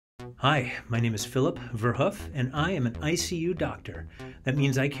Hi, my name is Philip Verhoef, and I am an ICU doctor. That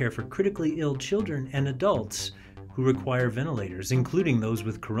means I care for critically ill children and adults who require ventilators, including those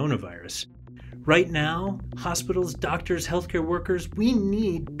with coronavirus. Right now, hospitals, doctors, healthcare workers, we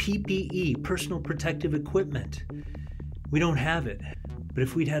need PPE, personal protective equipment. We don't have it. But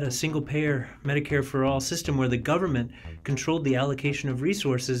if we'd had a single-payer Medicare for all system where the government controlled the allocation of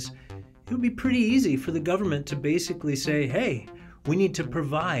resources, it would be pretty easy for the government to basically say, hey, we need to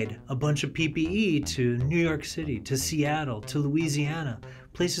provide a bunch of PPE to New York City, to Seattle, to Louisiana,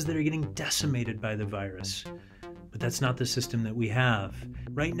 places that are getting decimated by the virus. But that's not the system that we have.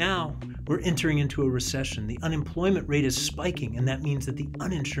 Right now, we're entering into a recession. The unemployment rate is spiking, and that means that the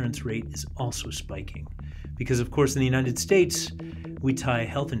uninsurance rate is also spiking. Because, of course, in the United States, we tie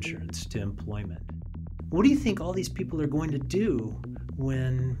health insurance to employment. What do you think all these people are going to do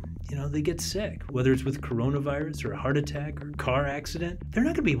when, they get sick? Whether it's with coronavirus or a heart attack or a car accident, they're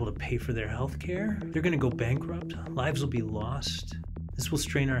not going to be able to pay for their health care. They're going to go bankrupt. Lives will be lost. This will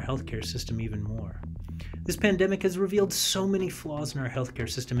strain our healthcare system even more. This pandemic has revealed so many flaws in our healthcare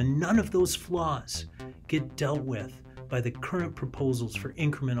system, and none of those flaws get dealt with by the current proposals for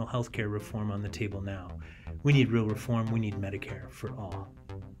incremental healthcare reform on the table now. We need real reform. We need Medicare for all.